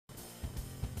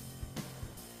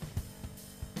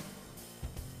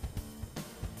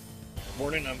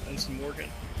Morning, I'm Ensign Morgan.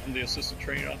 I'm the Assistant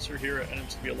Training Officer here at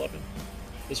NMCB 11.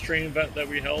 This training event that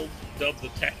we held, dubbed the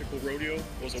Tactical Rodeo,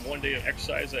 was a one-day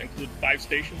exercise that included 5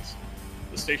 stations.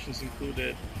 The stations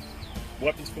included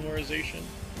weapons familiarization,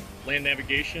 land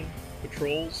navigation,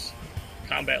 patrols,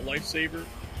 combat lifesaver,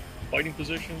 fighting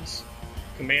positions,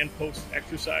 command post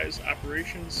exercise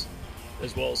operations,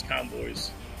 as well as convoys.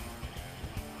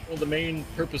 One of the main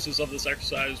purposes of this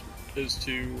exercise is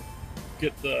to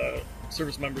get the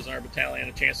service members in our battalion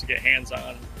a chance to get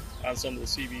hands-on on some of the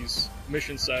Seabee's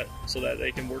mission set so that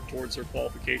they can work towards their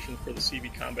qualifications for the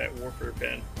Seabee Combat Warfare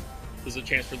pin. This is a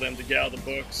chance for them to get out of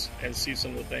the books and see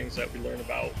some of the things that we learn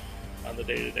about on the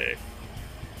day-to-day.